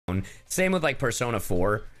Same with like Persona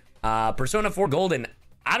 4. Persona 4 Golden,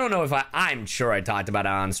 I don't know if I'm sure I talked about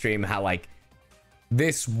it on stream, how like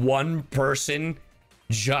this one person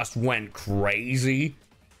just went crazy.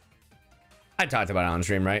 I talked about it on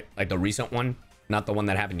stream, right? Like the recent one, not the one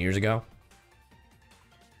that happened years ago.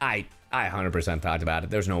 I 100% talked about it.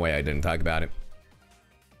 There's no way I didn't talk about it.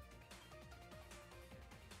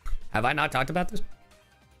 Have I not talked about this?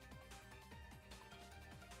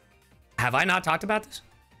 Have I not talked about this?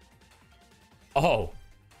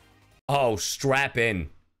 Oh, strap in.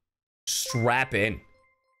 Strap in.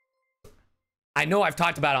 I know I've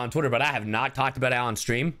talked about it on Twitter, but I have not talked about it on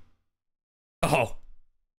stream. Oh.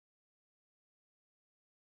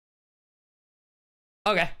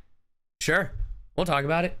 Okay. Sure. We'll talk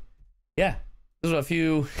about it. Yeah. There's a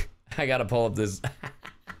few... I gotta pull up this...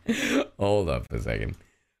 Hold up a second.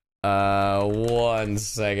 1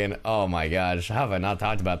 second. Oh my gosh. How have I not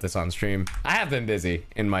talked about this on stream? I have been busy,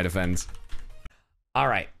 in my defense. All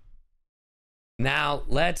right. Now,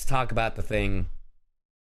 let's talk about the thing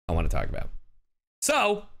I want to talk about.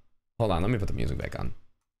 So, hold on. Let me put the music back on.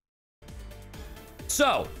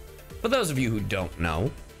 So, for those of you who don't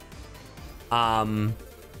know,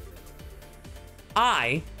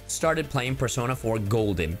 I started playing Persona 4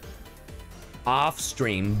 Golden off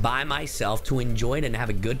stream by myself to enjoy it and have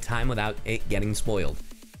a good time without it getting spoiled.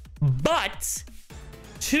 But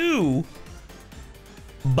to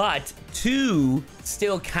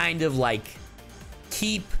still kind of like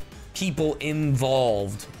keep people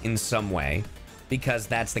involved in some way, because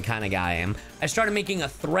that's the kind of guy I am, I started making a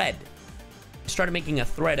thread. I started making a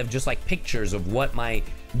thread of just like pictures of what my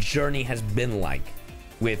journey has been like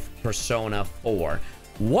with Persona 4.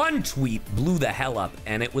 One tweet blew the hell up,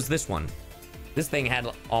 and it was this one. This thing had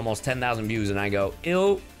almost 10,000 views, and I go,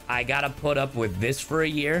 ew, I gotta put up with this for a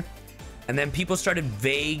year. And then people started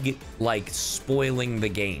vague, like, spoiling the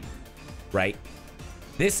game, right?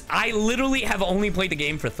 I literally have only played the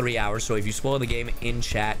game for 3 hours, so if you spoil the game in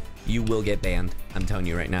chat, you will get banned. I'm telling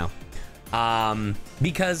you right now.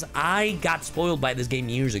 Because I got spoiled by this game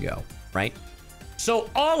years ago, right? So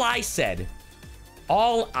all I said,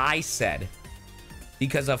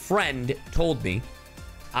 because a friend told me,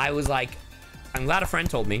 I was like, I'm glad a friend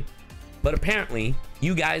told me, but apparently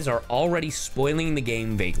you guys are already spoiling the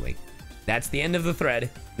game vaguely. That's the end of the thread.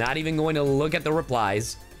 Not even going to look at the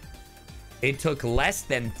replies. It took less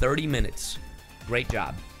than 30 minutes. Great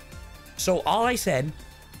job. So all I said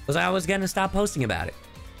was I was gonna stop posting about it.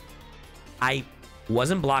 I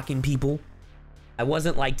wasn't blocking people. I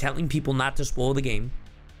wasn't like telling people not to spoil the game.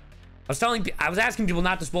 I was asking people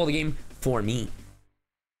not to spoil the game for me.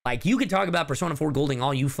 Like, you can talk about Persona 4 Golden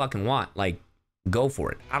all you fucking want. Like, go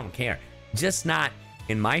for it. I don't care. Just not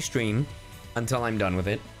in my stream until I'm done with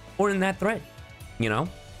it, or in that thread, you know?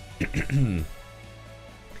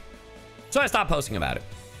 So I stopped posting about it.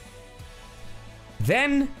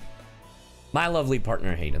 Then my lovely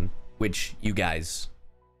partner Hayden, which you guys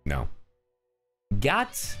know,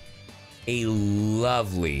 got a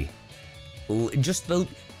lovely, just the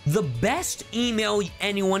best email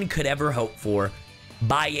anyone could ever hope for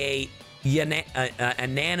by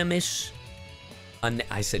anonymous,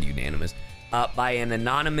 I said unanimous, by an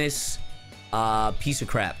anonymous piece of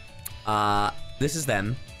crap. This is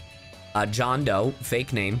them. John Doe,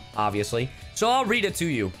 fake name, obviously. So I'll read it to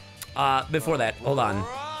you. Before that, hold on.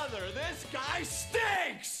 Brother, this guy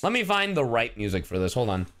stinks! Let me find the right music for this. Hold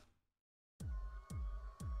on.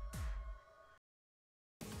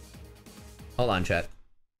 Hold on, chat.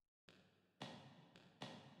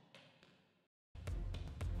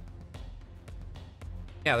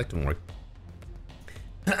 Yeah, that didn't work.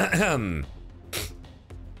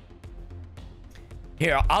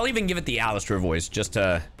 Here, I'll even give it the Alistair voice just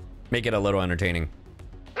to make it a little entertaining.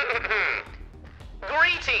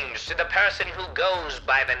 Greetings to the person who goes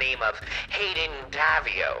by the name of Hayden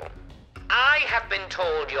Davio. I have been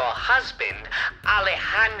told your husband,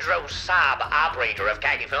 Alejandro Saab, operator of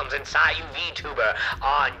Khaki Films and Sayu VTuber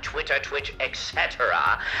on Twitter, Twitch, etc.,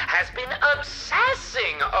 has been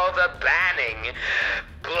obsessing over banning,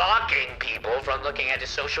 blocking people from looking at his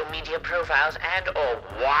social media profiles and or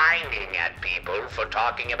whining at people for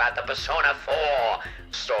talking about the Persona 4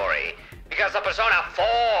 story. Because the Persona 4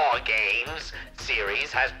 games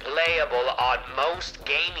series has playable on most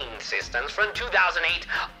gaming systems from 2008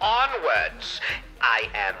 onwards. I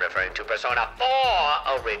am referring to Persona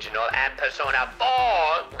 4 Original and Persona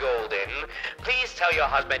 4 Golden. Please tell your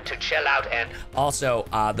husband to chill out and... Also,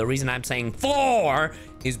 the reason I'm saying 4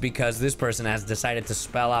 is because this person has decided to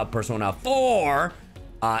spell out Persona 4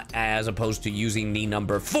 as opposed to using the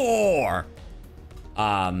number 4.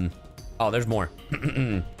 Oh, there's more.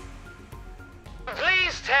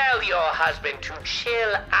 Please tell your husband to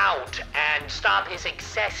chill out and stop his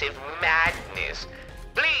excessive madness.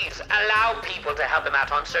 Please allow people to help him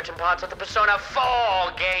out on certain parts of the Persona 4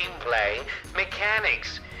 gameplay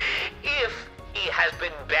mechanics. If he has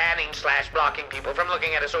been banning/blocking people from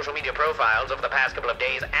looking at his social media profiles over the past couple of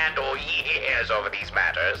days and or years over these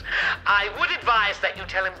matters, I would advise that you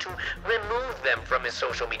tell him to remove them from his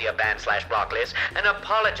social media ban/block list and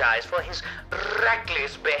apologize for his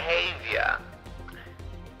reckless behavior.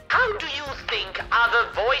 How do you think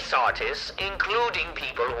other voice artists, including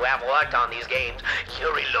people who have worked on these games,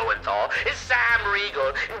 Yuri Lowenthal, Sam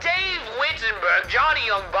Riegel, Dave Wittenberg, Johnny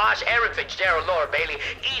Young Bosch, Aaron Fitzgerald, Laura Bailey,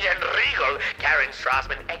 Eden Riegel, Karen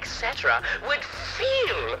Strassman, etc., would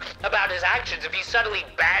feel about his actions if he suddenly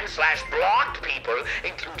banned/blocked people,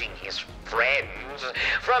 including his friends,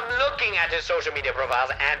 from looking at his social media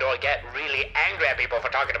profiles and or get really angry at people for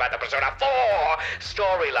talking about the Persona 4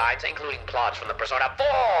 storylines, including plots from the Persona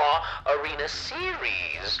 4 Arena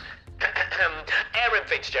series. Aaron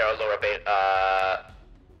Fitzgerald, Laura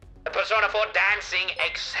Persona 4 dancing,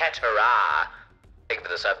 etc. Thank you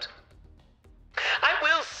for the subs. I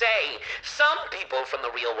will say, some people from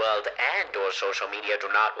the real world and or social media do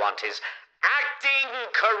not want his acting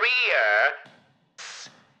career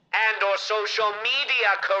and or social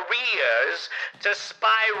media careers to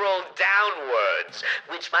spiral downwards,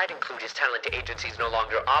 which might include his talent agencies no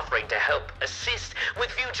longer offering to help assist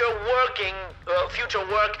with future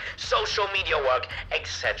work, social media work,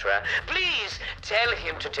 etc. Please tell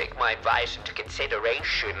him to take my advice into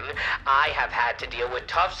consideration. I have had to deal with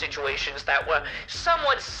tough situations that were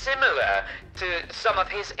somewhat similar to some of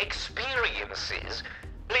his experiences.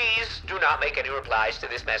 Please do not make any replies to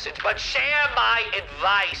this message, but share my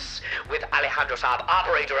advice with Alejandro Saab,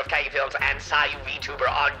 operator of Kagi Films, and Sayu VTuber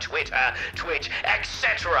on Twitter, Twitch,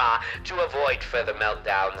 etc., to avoid further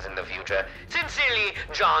meltdowns in the future. Sincerely,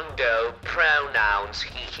 John Doe, pronouns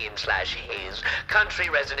he, him/his, country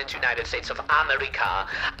resident, United States of America.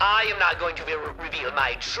 I am not going to reveal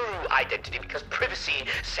my true identity because privacy,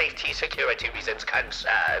 safety, security reasons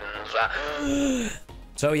concerns.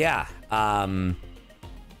 So yeah,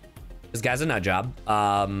 this guy's a nut job.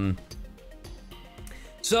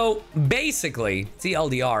 So basically,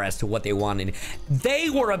 TLDR as to what they wanted. They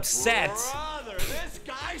were upset. Brother, this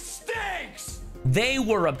guy stinks! They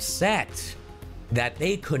were upset that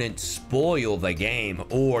they couldn't spoil the game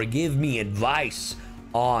or give me advice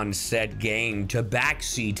on said game to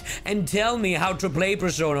backseat and tell me how to play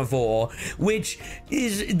Persona 4, which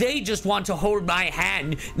is, they just want to hold my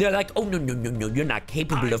hand. They're like, oh, no, you're not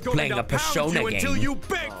capable of playing a Persona game. Until you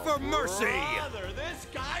beg for mercy! Brother, this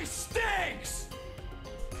guy stinks!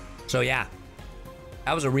 So yeah,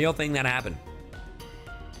 that was a real thing that happened.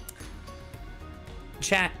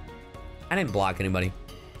 Chat, I didn't block anybody.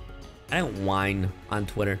 I didn't whine on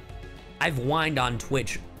Twitter. I've whined on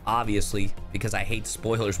Twitch, obviously, because I hate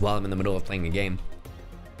spoilers while I'm in the middle of playing a game.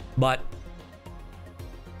 But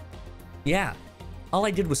yeah, all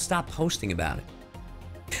I did was stop posting about it.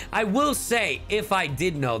 I will say, if I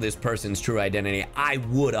did know this person's true identity, I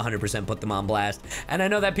would 100% put them on blast. And I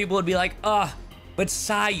know that people would be like, but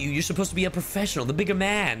Sayu, you're supposed to be a professional, the bigger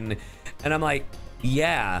man. And I'm like,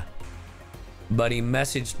 yeah, but he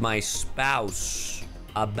messaged my spouse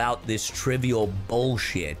about this trivial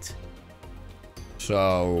bullshit.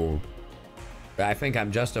 So I think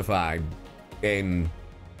I'm justified in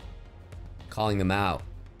calling them out.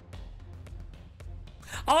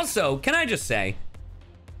 Also, can I just say,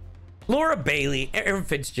 Laura Bailey, Aaron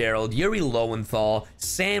Fitzgerald, Yuri Lowenthal,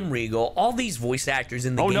 Sam Riegel, all these voice actors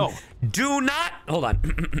in the game. No. Do not, hold on.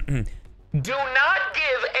 Do not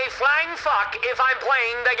give a flying fuck if I'm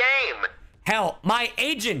playing the game. Hell, my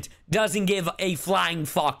agent doesn't give a flying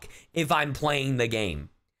fuck if I'm playing the game.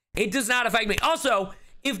 It does not affect me. Also,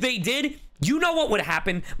 if they did, you know what would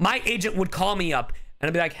happen? My agent would call me up and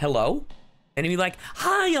I'd be like, hello? And he'd be like,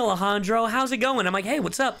 hi, Alejandro, how's it going? I'm like, hey,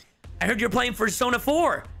 what's up? I heard you're playing Persona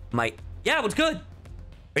 4. I'm like, yeah, what's good?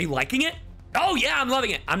 Are you liking it? Oh, yeah, I'm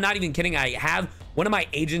loving it. I'm not even kidding. I have one of my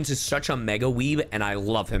agents is such a mega weeb and I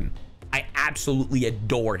love him. I absolutely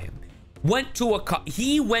adore him.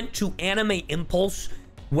 He went to Anime Impulse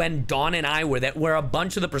when Dawn and I were there, where a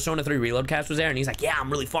bunch of the Persona 3 Reload cast was there, and he's like, yeah, I'm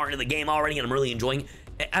really far into the game already, and I'm really enjoying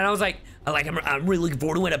it. And I was like, I'm really looking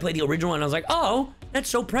forward to it. I played the original, and I was like, oh, that's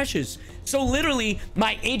so precious. So literally,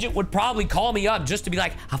 my agent would probably call me up just to be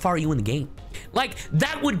like, how far are you in the game? Like,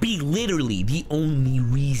 that would be literally the only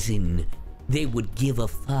reason they would give a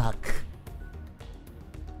fuck.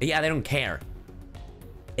 But yeah, they don't care.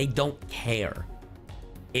 They don't care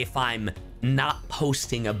if I'm not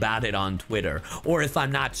posting about it on Twitter or if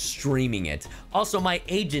I'm not streaming it. Also, my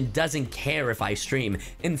agent doesn't care if I stream.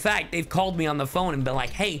 In fact, they've called me on the phone and been like,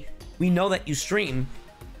 hey, we know that you stream.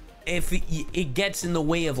 If it gets in the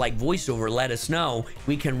way of like voiceover, let us know.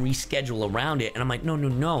 We can reschedule around it. And I'm like,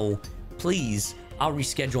 no, please. I'll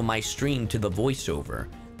reschedule my stream to the voiceover.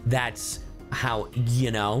 That's how,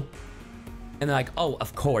 you know. And they're like, oh,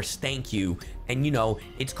 of course, thank you. And you know,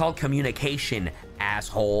 it's called communication,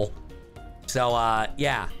 asshole. So,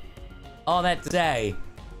 yeah. All that to say,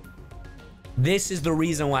 this is the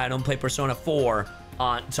reason why I don't play Persona 4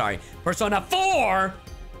 Persona 4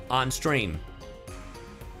 on stream.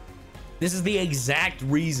 This is the exact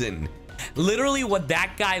reason. Literally what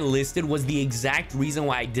that guy listed was the exact reason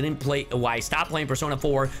why I stopped playing Persona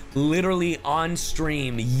 4 literally on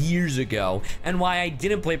stream years ago, and why I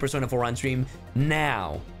didn't play Persona 4 on stream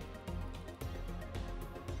now.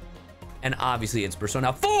 And obviously it's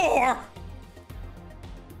Persona 4!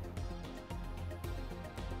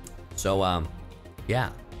 So,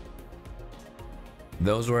 yeah.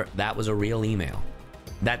 That was a real email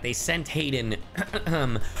that they sent Hayden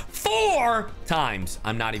 4 times.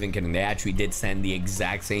 I'm not even kidding. They actually did send the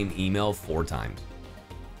exact same email 4 times.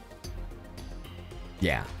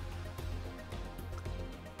 Yeah.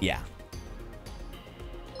 Yeah.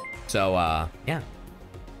 So, yeah.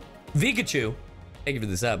 Pikachu, thank you for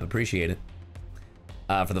the sub. Appreciate it.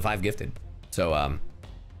 For the 5 gifted. So,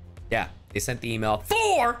 yeah. They sent the email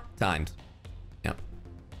 4 times. Yep.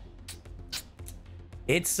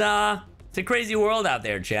 It's a crazy world out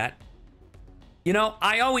there, chat. You know,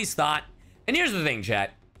 I always thought, and here's the thing,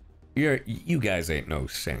 chat. You guys ain't no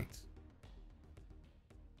saints.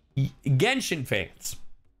 Genshin fans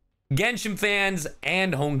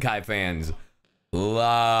and Honkai fans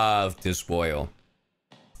love to spoil.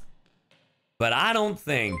 But I don't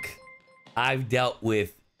think I've dealt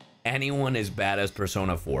with anyone as bad as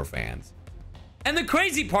Persona 4 fans. And the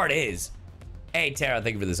crazy part is, hey, Tara,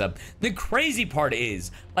 thank you for this up. The crazy part is,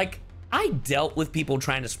 like, I dealt with people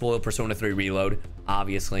trying to spoil Persona 3 Reload,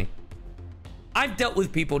 obviously. I've dealt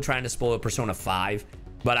with people trying to spoil Persona 5,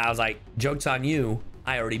 but I was like, joke's on you.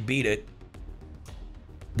 I already beat it.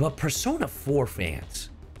 But Persona 4 fans,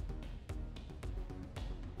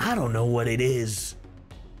 I don't know what it is.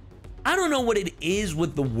 I don't know what it is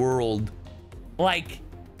with the world. Like,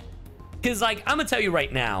 because, like, I'm going to tell you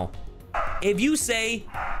right now, if you say,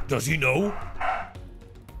 does he know?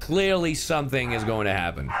 Clearly something is going to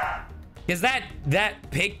happen. Because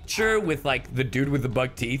that picture with, like, the dude with the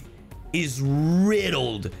buck teeth is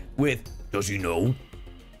riddled with, does he know?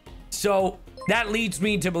 So that leads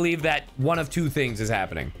me to believe that one of 2 things is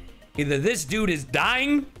happening. Either this dude is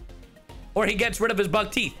dying, or he gets rid of his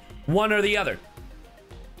buck teeth. One or the other.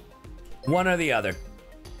 One or the other.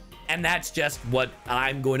 And that's just what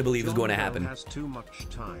I'm going to believe is going to happen. Has too much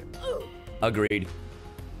time. Agreed.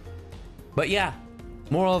 But yeah,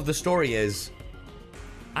 moral of the story is,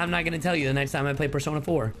 I'm not going to tell you the next time I play Persona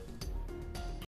 4.